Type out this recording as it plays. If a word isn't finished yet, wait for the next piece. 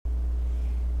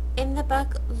in the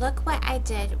book, Look What I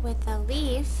Did with a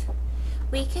Leaf,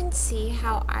 we can see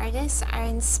how artists are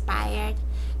inspired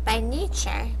by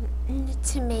nature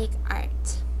to make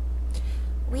art.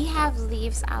 We have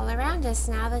leaves all around us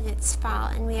now that it's fall,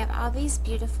 and we have all these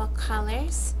beautiful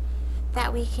colors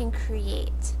that we can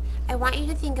create. I want you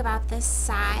to think about the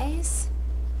size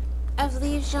of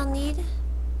leaves you'll need,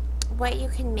 what you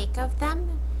can make of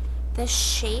them, the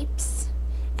shapes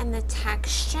and the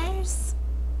textures,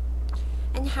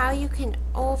 and how you can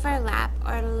overlap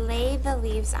or lay the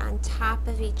leaves on top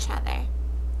of each other.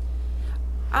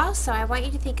 Also, I want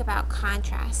you to think about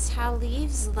contrast, how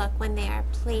leaves look when they are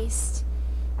placed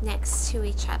next to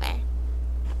each other.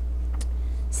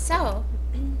 So,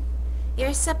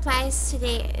 your supplies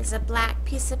today is a black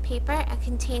piece of paper, a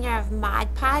container of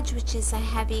Mod Podge, which is a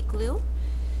heavy glue,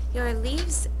 your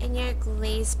leaves, and your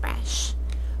glaze brush.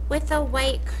 With a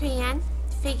white crayon,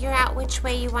 figure out which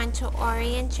way you want to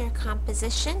orient your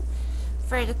composition,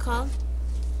 vertical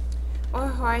or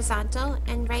horizontal,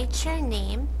 and write your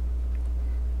name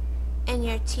and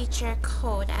your teacher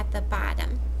code at the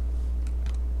bottom.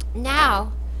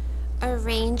 Now,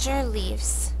 arrange your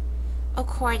leaves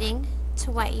according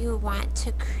to what you want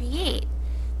to create,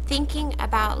 thinking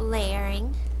about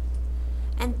layering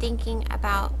and thinking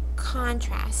about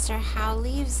contrast, or how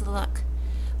leaves look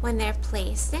when they're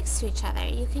placed next to each other.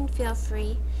 You can feel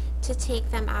free to take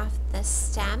them off the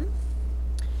stem,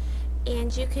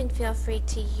 and you can feel free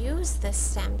to use the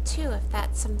stem too if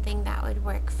that's something that would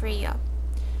work for you.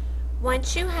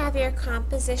 Once you have your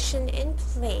composition in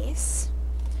place,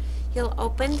 you'll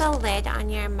open the lid on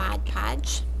your Mod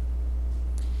Podge,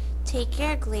 take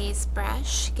your glaze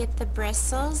brush, get the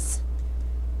bristles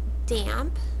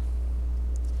damp,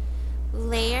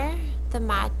 layer the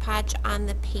Mod Podge on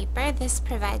the paper. This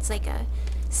provides like a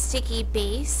sticky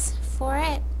base for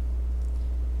it.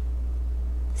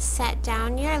 Set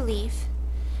down your leaf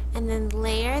and then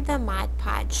layer the Mod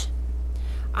Podge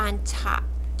on top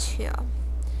too.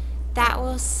 That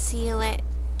will seal it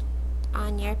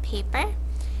on your paper,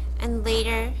 and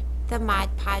later the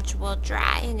Mod Podge will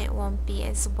dry and it won't be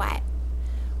as wet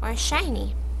or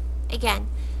shiny. Again,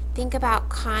 think about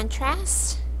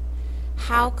contrast,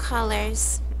 how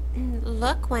colors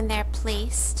look when they're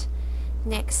placed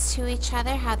next to each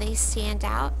other, how they stand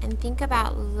out, and think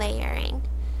about layering,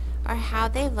 or how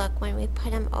they look when we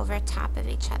put them over top of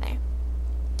each other.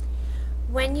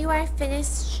 When you are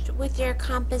finished with your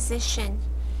composition,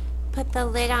 put the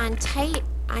lid on tight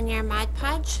on your Mod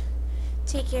Podge,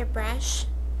 take your brush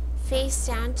face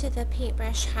down to the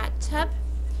paintbrush hot tub,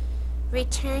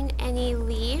 return any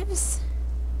leaves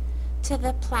to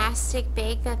the plastic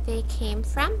bag that they came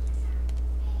from,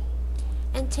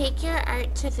 and take your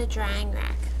art to the drying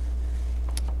rack.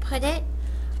 Put it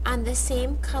on the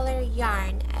same color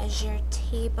yarn as your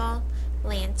table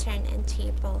lantern and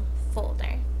table folder.